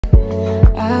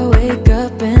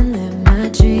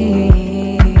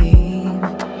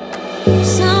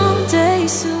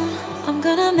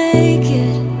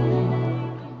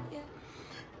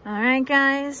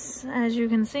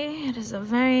see, it is a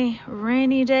very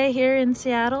rainy day here in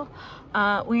Seattle.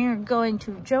 We are going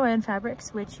to Joann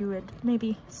Fabrics, which you would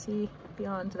maybe see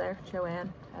beyond there, Joann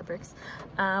Fabrics.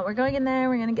 We're going in there,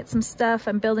 we're gonna get some stuff.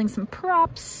 I'm building some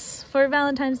props for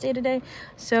Valentine's Day today.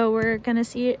 So we're gonna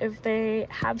see if they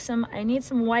have some, I need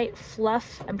some white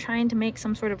fluff. I'm trying to make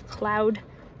some sort of cloud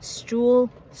stool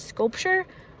sculpture.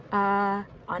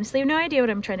 Honestly, I have no idea what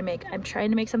I'm trying to make. I'm trying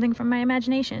to make something from my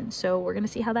imagination. So we're gonna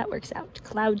see how that works out.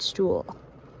 Cloud stool.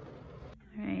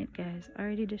 All right, guys,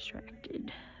 already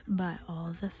distracted by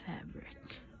all the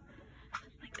fabric.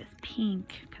 Like this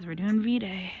pink, because we're doing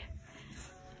V-Day.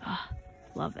 Oh,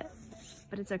 love it.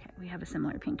 But it's okay, we have a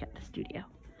similar pink at the studio.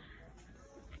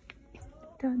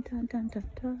 Dun, dun, dun, dun,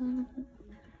 dun.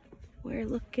 We're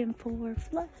looking for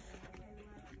fluff.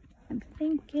 I'm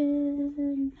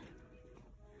thinking,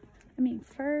 I mean,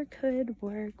 fur could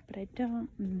work, but I don't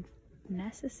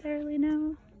necessarily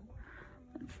know.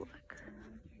 Let's look.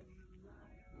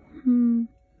 I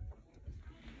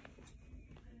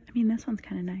mean, this one's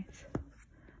kind of nice.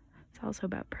 It's also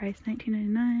about price,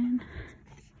 $19.99.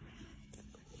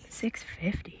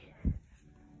 $6.50.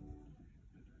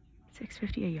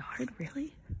 $6.50 a yard,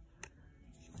 really?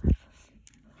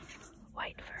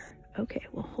 White fur. Okay,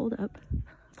 well, hold up.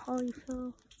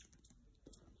 Polyfill.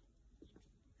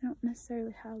 I don't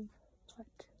necessarily have what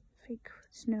fake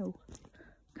snow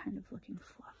kind of looking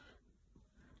fluff.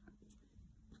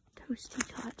 Toasty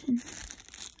cotton.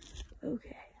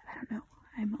 Okay, I don't know.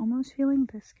 I'm almost feeling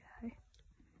this guy.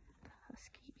 The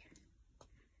husky.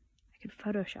 I could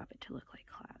Photoshop it to look like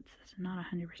clouds. This is not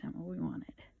 100% what we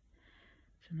wanted.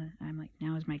 So then I'm like,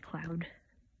 now is my cloud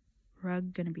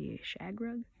rug gonna be a shag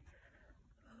rug?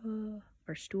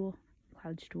 Or stool?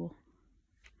 Cloud stool.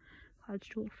 Cloud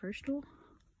stool, fur stool?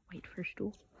 White fur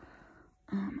stool.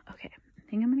 Okay. I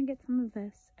think I'm gonna get some of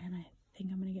this, and I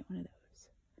think I'm gonna get one of those.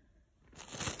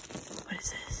 What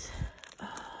is this?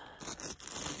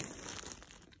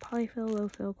 Polyfill, low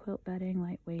fill, quilt bedding,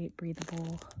 lightweight,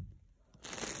 breathable.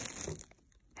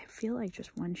 I feel like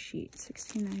just one sheet,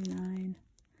 $16.99.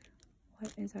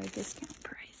 What is our discount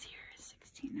price here?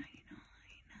 $16.99.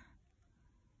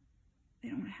 They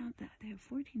don't have that. They have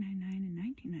 $14.99 and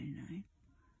 $19.99.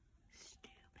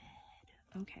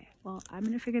 Stupid. Okay, well, I'm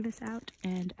gonna figure this out,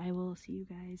 and I will see you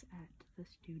guys at the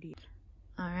studio.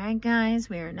 All right, guys,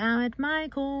 we are now at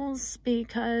Michael's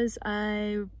because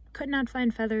I could not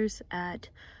find feathers at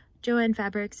Joann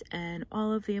Fabrics, and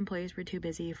all of the employees were too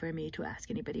busy for me to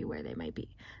ask anybody where they might be.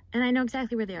 And I know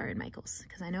exactly where they are in Michael's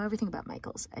because I know everything about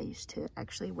Michael's. I used to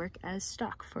actually work as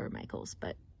stock for Michael's,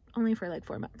 but only for like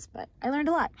 4 months, but I learned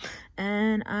a lot.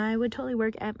 And I would totally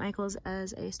work at Michael's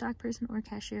as a stock person or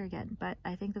cashier again. But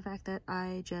I think the fact that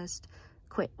I just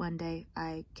quit one day,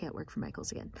 I can't work for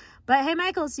Michael's again. But hey,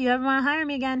 Michael's, do you ever want to hire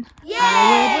me again? Yay!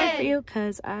 I would work for you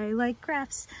because I like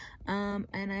crafts.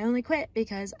 And I only quit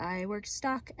because I worked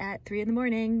stock at 3 in the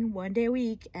morning, 1 day a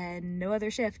week, and no other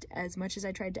shift, as much as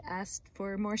I tried to ask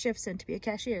for more shifts and to be a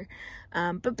cashier.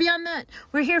 But beyond that,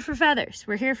 we're here for feathers.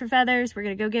 We're here for feathers. We're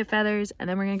gonna go get feathers, and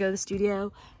then we're gonna go to the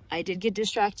studio. I did get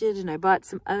distracted, and I bought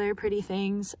some other pretty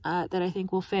things that I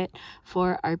think will fit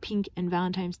for our pink and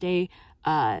Valentine's Day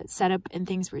setup and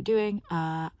things we're doing.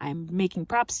 I'm making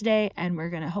props today, and we're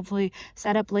gonna hopefully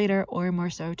set up later or more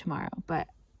so tomorrow. But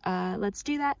let's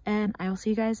do that, and I will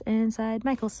see you guys inside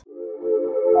Michael's.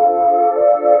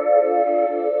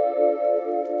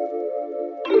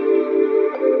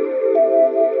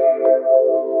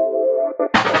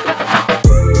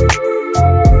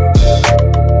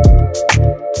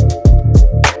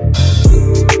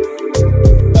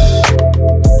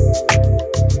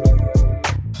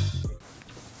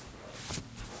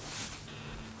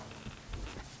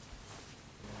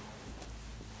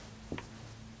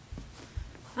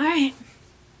 Alright,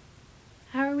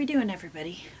 how are we doing,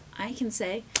 everybody? I can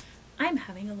say I'm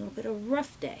having a little bit of a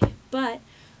rough day, but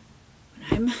when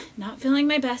I'm not feeling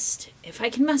my best, if I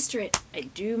can muster it, I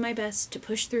do my best to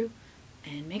push through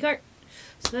and make art.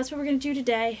 So that's what we're going to do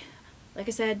today. Like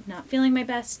I said, not feeling my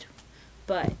best,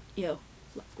 but, you know,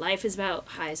 life is about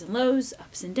highs and lows,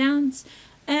 ups and downs,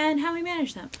 and how we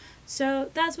manage them. So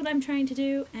that's what I'm trying to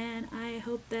do, and I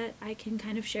hope that I can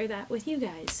kind of share that with you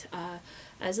guys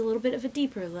as a little bit of a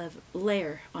deeper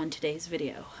layer on today's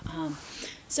video.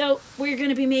 So we're going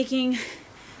to be making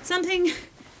something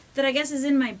that I guess is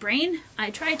in my brain. I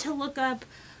tried to look up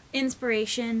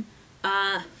inspiration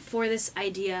for this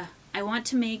idea. I want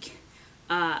to make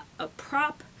a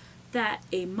prop that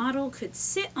a model could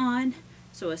sit on,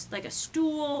 so it's like a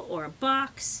stool or a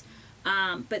box.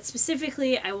 But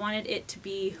specifically, I wanted it to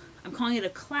be I'm calling it a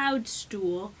cloud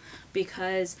stool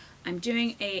because I'm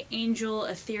doing a angel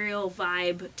ethereal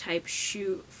vibe type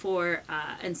shoot for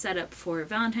and setup for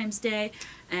Valentine's Day,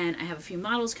 and I have a few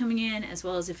models coming in, as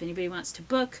well as if anybody wants to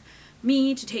book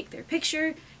me to take their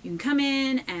picture, you can come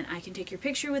in and I can take your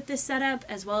picture with this setup,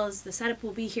 as well as the setup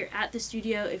will be here at the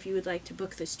studio if you would like to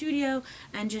book the studio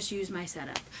and just use my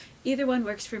setup. Either one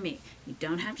works for me. You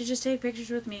don't have to just take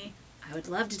pictures with me. I would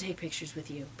love to take pictures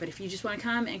with you, but if you just want to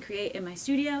come and create in my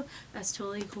studio, that's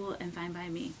totally cool and fine by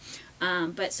me.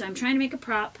 So I'm trying to make a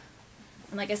prop,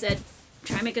 and like I said,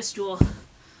 try to make a stool.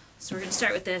 So we're going to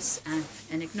start with this,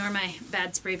 and ignore my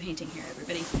bad spray painting here,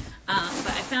 everybody.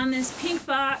 But I found this pink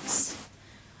box,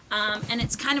 and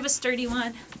it's kind of a sturdy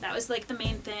one. That was like the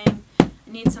main thing. I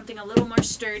need something a little more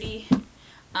sturdy.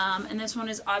 And this one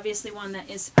is obviously one that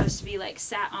is supposed to be like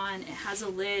sat on. It has a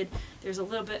lid. There's a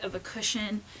little bit of a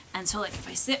cushion, and so like if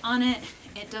I sit on it,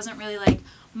 it doesn't really like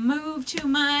move too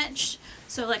much.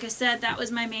 So like I said, that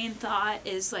was my main thought,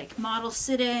 is like model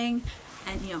sitting,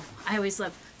 and you know, I always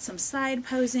love some side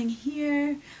posing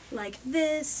here, like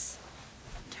this,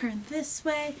 turn this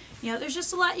way. You know, there's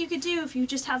just a lot you could do if you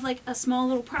just have like a small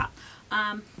little prop.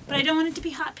 But I don't want it to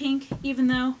be hot pink, even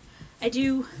though I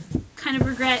do kind of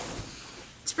regret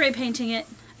spray painting it,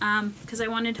 because I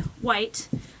wanted white,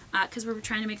 because we were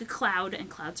trying to make a cloud, and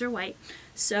clouds are white.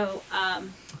 So,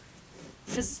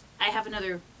 because I have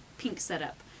another pink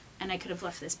setup, and I could have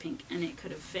left this pink, and it could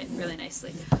have fit really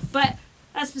nicely. But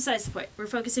that's besides the point. We're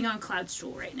focusing on cloud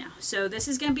stool right now. So this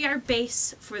is going to be our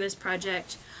base for this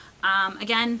project.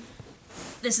 Again,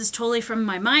 this is totally from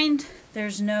my mind.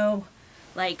 There's no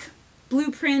like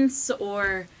blueprints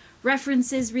or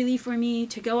references really for me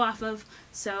to go off of.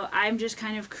 So I'm just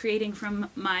kind of creating from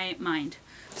my mind.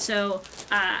 So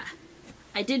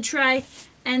I did try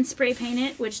and spray paint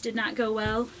it, which did not go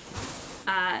well,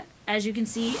 as you can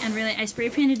see. And really, I spray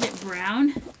painted it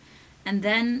brown, and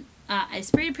then I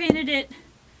spray painted it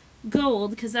gold,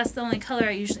 because that's the only color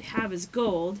I usually have is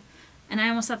gold. And I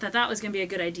almost thought that that was going to be a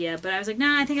good idea, but I was like,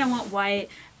 nah, I think I want white.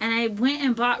 And I went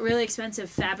and bought really expensive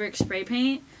fabric spray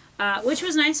paint, which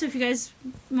was nice. So if you guys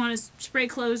want to spray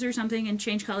clothes or something and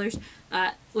change colors,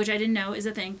 which I didn't know is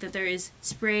a thing, that there is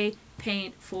spray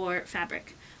paint for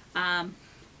fabric.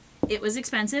 It was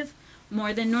expensive,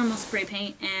 more than normal spray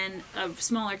paint, and a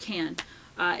smaller can.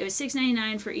 It was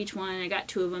 $6.99 for each one, and I got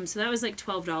 2 of them, so that was like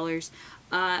 $12.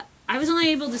 I was only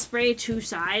able to spray 2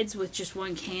 sides with just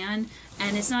 1 can,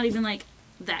 and it's not even like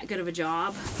that good of a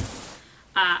job.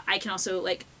 I can also,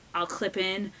 like, I'll clip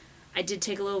in. I did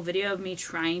take a little video of me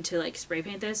trying to like spray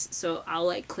paint this, so I'll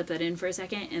like clip that in for a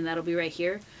second, and that'll be right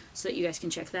here so that you guys can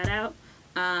check that out.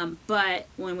 But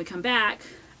when we come back,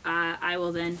 I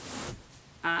will then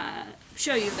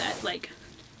show you that, like,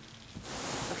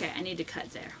 okay, I need to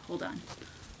cut there. Hold on.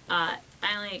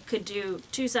 I only could do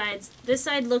 2 sides. This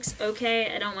side looks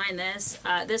okay. I don't mind this.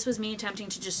 This was me attempting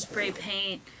to just spray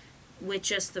paint with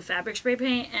just the fabric spray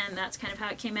paint, and that's kind of how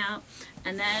it came out.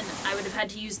 And then I would have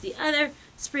had to use the other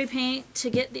spray paint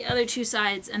to get the other 2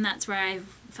 sides, and that's where I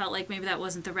felt like maybe that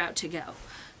wasn't the route to go,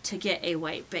 to get a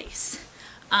white base.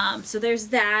 So there's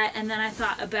that, and then I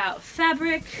thought about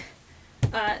fabric.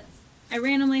 I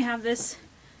randomly have this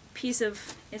piece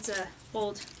of, it's a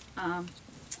old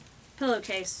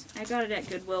pillowcase. I got it at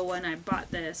Goodwill when I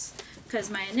bought this, because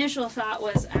my initial thought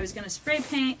was I was going to spray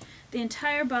paint the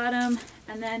entire bottom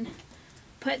and then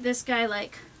put this guy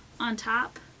like on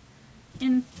top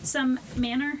in some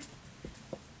manner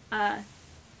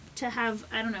to have,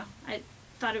 I don't know, I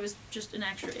thought it was just an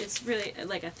extra, it's really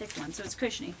like a thick one, so it's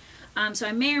cushiony. So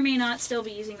I may or may not still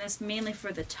be using this mainly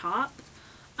for the top,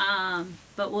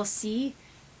 but we'll see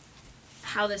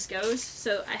how this goes.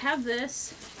 So I have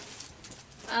this.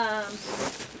 I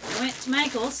went to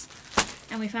Michael's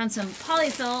and we found some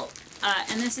polyfill,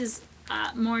 and this is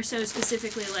more so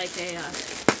specifically like a,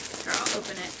 here, I'll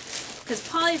open it, because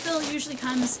polyfill usually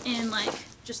comes in like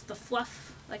just the fluff.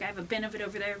 Like I have a bin of it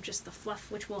over there, just the fluff,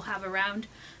 which we'll have around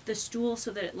the stool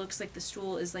so that it looks like the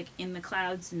stool is like in the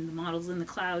clouds and the model's in the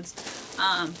clouds.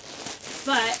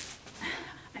 But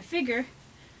I figure,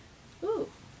 ooh,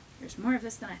 there's more of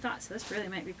this than I thought, so this really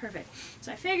might be perfect.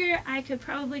 So I figure I could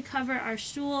probably cover our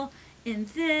stool in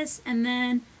this, and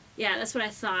then, yeah, that's what I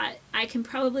thought. I can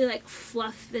probably like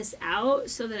fluff this out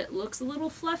so that it looks a little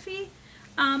fluffy,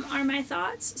 are my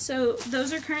thoughts. So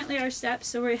those are currently our steps.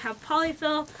 So we have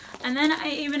polyfill, and then I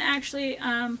even actually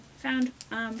found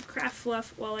craft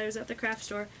fluff while I was at the craft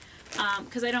store,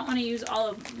 because I don't want to use all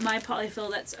of my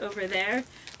polyfill that's over there,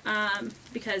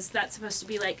 because that's supposed to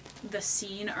be like the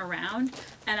scene around,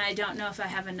 and I don't know if I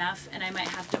have enough, and I might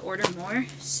have to order more.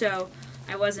 So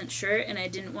I wasn't sure, and I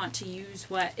didn't want to use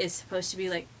what is supposed to be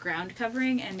like ground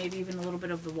covering and maybe even a little bit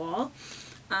of the wall.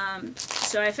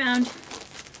 So I found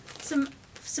some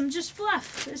just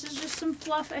fluff. This is just some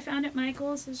fluff I found at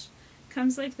Michael's. It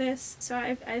comes like this. So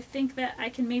I think that I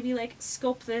can maybe like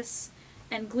sculpt this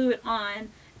and glue it on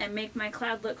and make my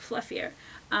cloud look fluffier.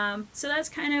 So that's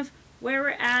kind of where we're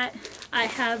at. I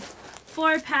have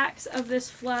 4 packs of this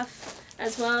fluff,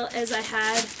 as well as I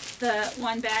had the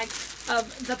 1 bag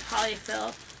of the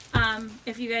polyfill.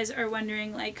 If you guys are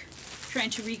wondering, like, trying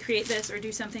to recreate this or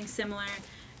do something similar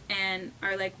and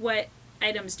are like, what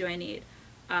items do I need?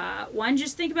 1,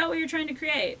 just think about what you're trying to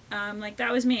create. Like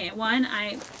that was me. 1,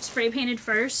 I spray painted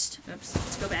first. Oops,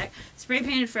 let's go back. Spray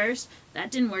painted first.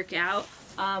 That didn't work out.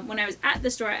 When I was at the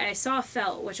store, I saw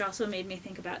felt, which also made me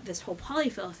think about this whole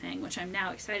polyfill thing, which I'm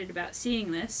now excited about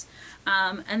seeing this.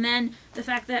 And then the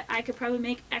fact that I could probably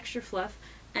make extra fluff.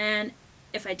 And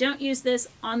if I don't use this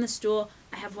on the stool,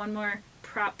 I have 1 more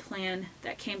prop plan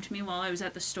that came to me while I was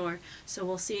at the store. So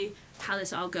we'll see how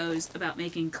this all goes about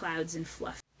making clouds and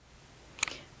fluff.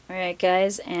 Alright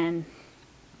guys, and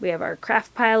we have our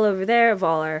craft pile over there of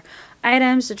all our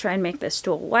items to try and make this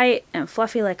stool white and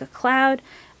fluffy like a cloud.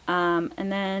 And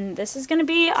then this is going to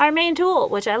be our main tool,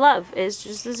 which I love. This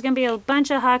is going to be a bunch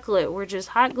of hot glue. We're just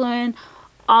hot gluing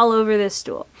all over this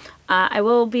stool. I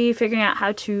will be figuring out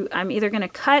how to, I'm either going to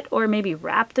cut or maybe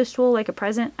wrap the stool like a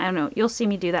present. I don't know. You'll see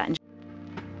me do that in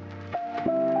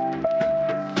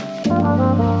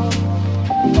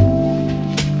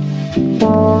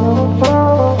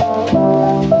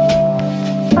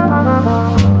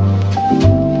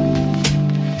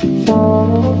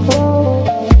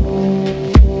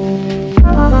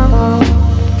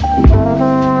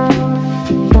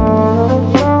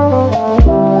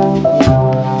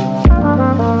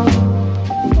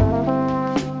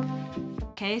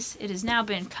case. It has now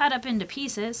been cut up into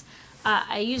pieces.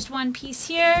 I used 1 piece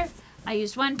here, I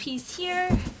used 1 piece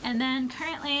here, and then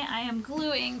currently I am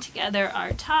gluing together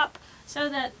our top so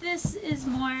that this is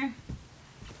more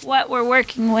what we're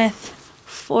working with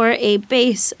for a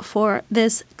base for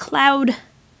this cloud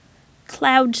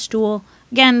stool.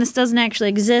 Again, this doesn't actually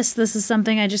exist. This is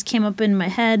something I just came up in my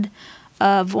head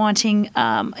of wanting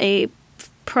a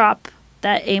prop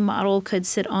that a model could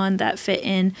sit on that fit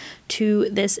in to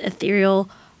this ethereal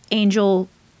angel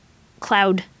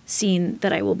cloud scene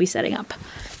that I will be setting up.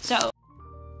 So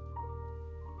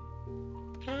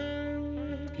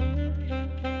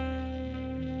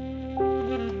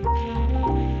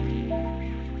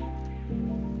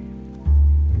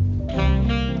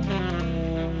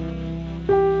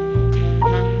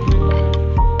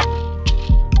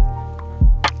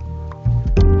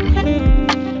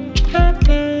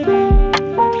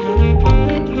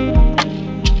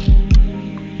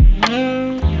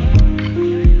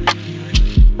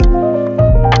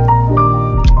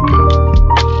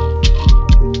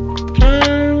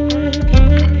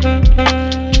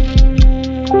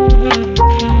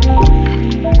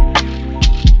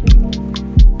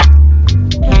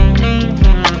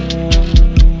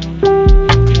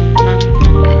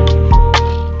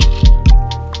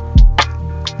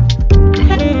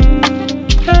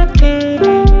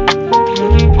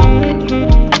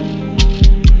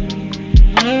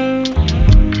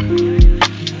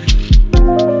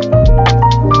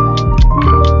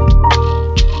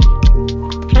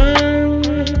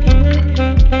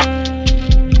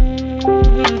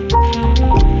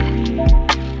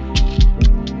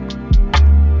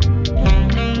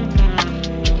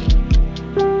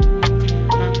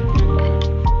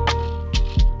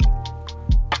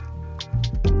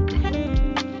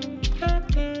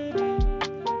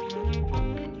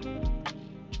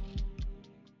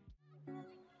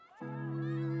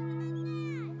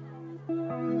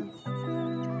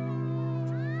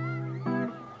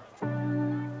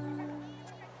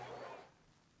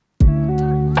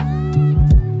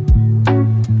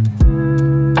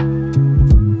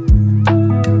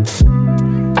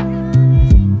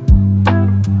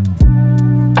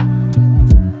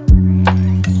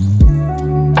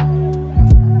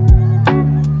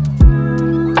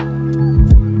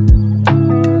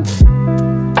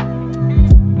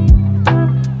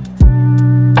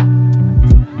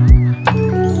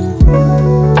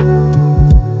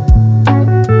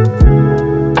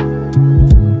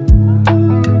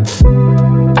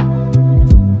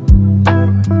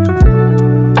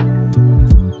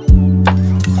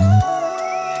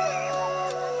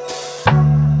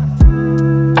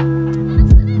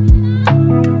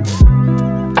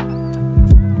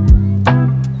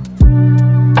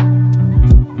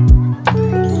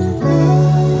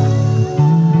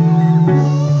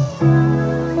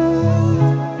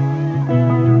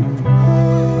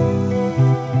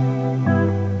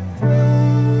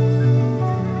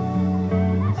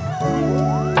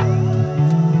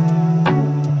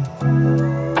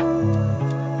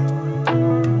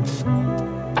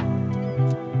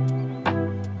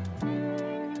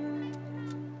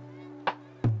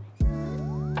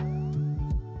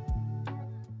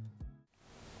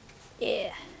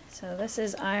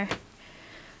This is our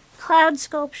cloud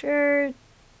sculpture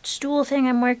stool thing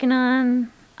I'm working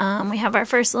on. We have our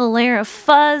first little layer of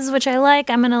fuzz, which I like.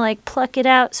 I'm gonna like pluck it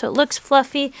out so it looks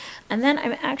fluffy, and then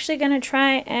I'm actually gonna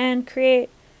try and create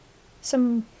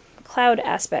some cloud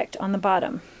aspect on the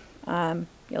bottom.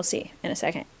 You'll see in a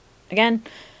second. Again,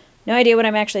 no idea what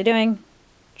I'm actually doing,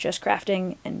 just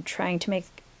crafting and trying to make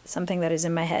something that is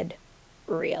in my head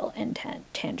real and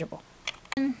tangible.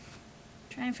 And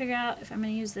try and figure out if I'm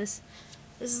going to use this.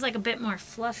 This is like a bit more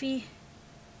fluffy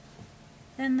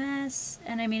than this,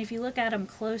 and I mean, if you look at them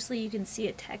closely, you can see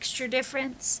a texture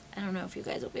difference. I don't know if you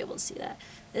guys will be able to see that.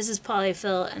 This is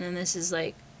polyfill, and then this is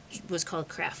like what's called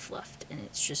craft fluffed, and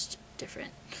it's just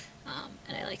different.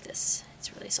 And I like this.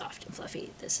 It's really soft and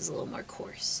fluffy. This is a little more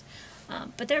coarse.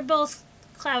 But they're both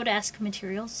cloud-esque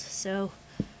materials, so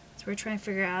we're trying to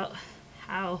figure out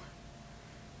how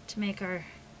to make our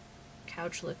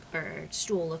couch look, or our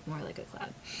stool look more like a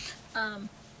cloud.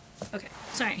 Okay,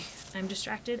 sorry, I'm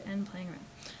distracted and playing around.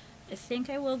 I think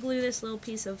I will glue this little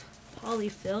piece of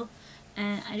polyfill,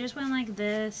 and I just went like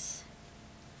this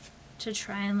to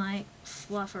try and like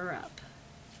fluff her up.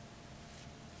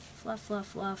 Fluff, fluff,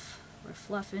 fluff. We're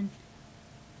fluffing.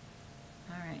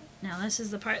 Alright, now this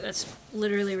is the part that's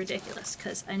literally ridiculous,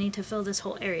 because I need to fill this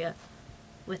whole area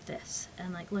with this,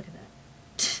 and like, look at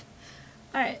that.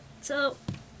 Alright, so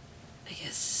I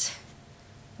guess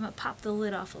I'm gonna pop the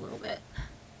lid off a little bit.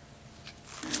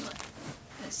 And look,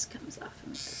 this comes off,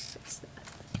 and let's fix that.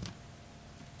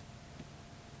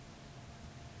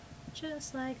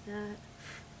 Just like that.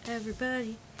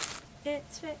 Everybody,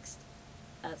 it's fixed.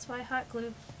 That's why hot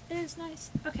glue is nice.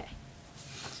 Okay.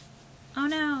 Oh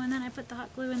no, and then I put the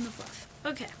hot glue in the fluff.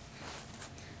 Okay.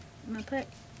 I'm gonna put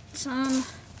some...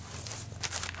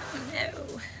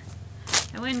 No.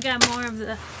 I went and got more of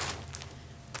the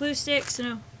glue sticks,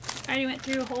 so I already went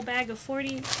through a whole bag of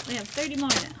 40. We have 30 more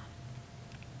now.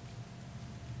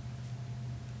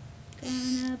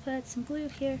 Gonna put some glue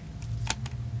here,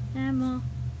 and we'll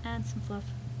add some fluff.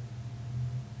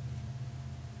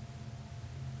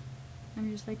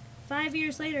 I'm just like, 5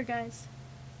 years later, guys.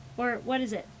 Or, what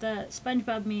is it? The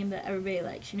SpongeBob meme that everybody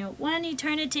likes. You know, 1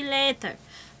 eternity later.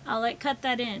 I'll, like, cut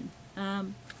that in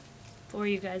for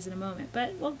you guys in a moment.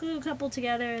 But we'll glue a couple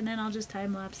together, and then I'll just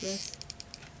time-lapse this.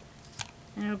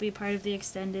 And it'll be part of the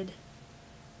extended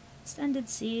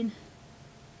scene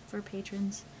for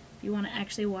patrons. If you want to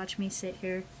actually watch me sit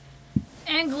here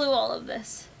and glue all of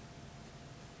this.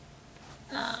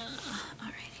 Alrighty.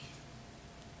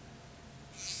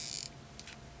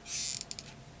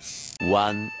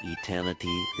 1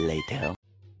 eternity later.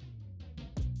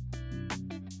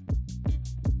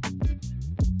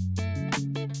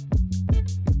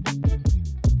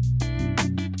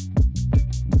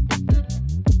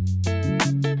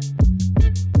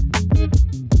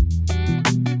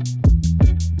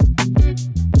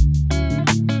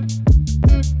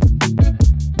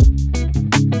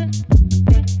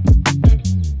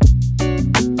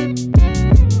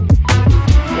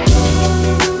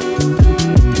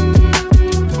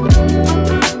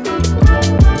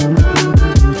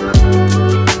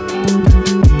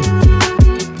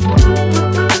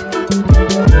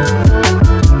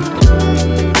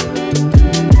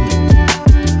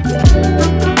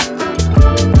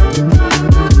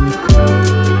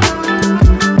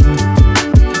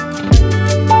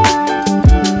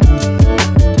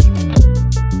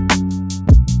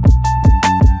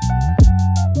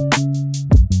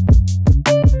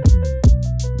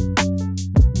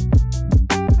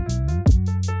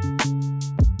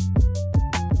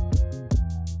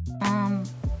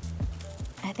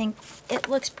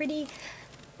 Looks pretty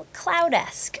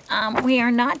cloud-esque. We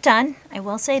are not done, I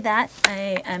will say that.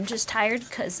 I am just tired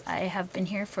because I have been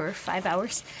here for 5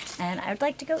 hours and I would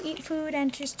like to go eat food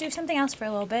and just do something else for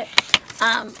a little bit.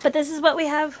 But this is what we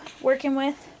have working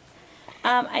with.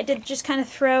 I did just kind of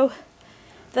throw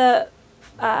the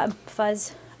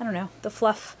fuzz, I don't know, the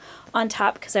fluff on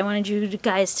top because I wanted you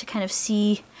guys to kind of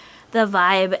see the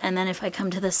vibe, and then if I come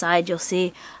to the side you'll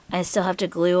see I still have to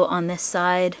glue on this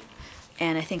side.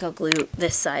 And I think I'll glue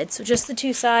this side. So just the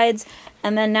 2 sides.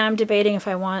 And then now I'm debating if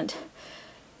I want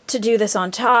to do this on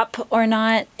top or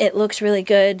not. It looks really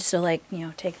good. So like, you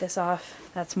know, take this off.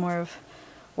 That's more of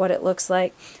what it looks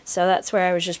like. So that's where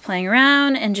I was just playing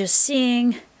around and just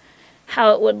seeing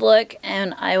how it would look.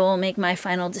 And I will make my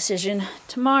final decision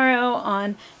tomorrow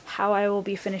on how I will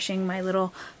be finishing my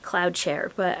little cloud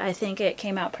chair. But I think it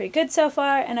came out pretty good so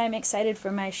far. And I'm excited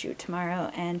for my shoot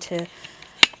tomorrow and to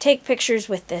take pictures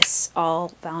with this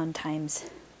all Valentine's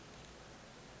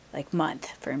like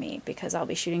month for me, because I'll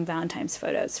be shooting Valentine's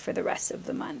photos for the rest of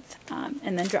the month,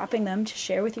 and then dropping them to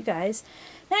share with you guys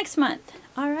next month.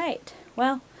 All right,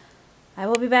 well, I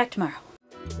will be back tomorrow.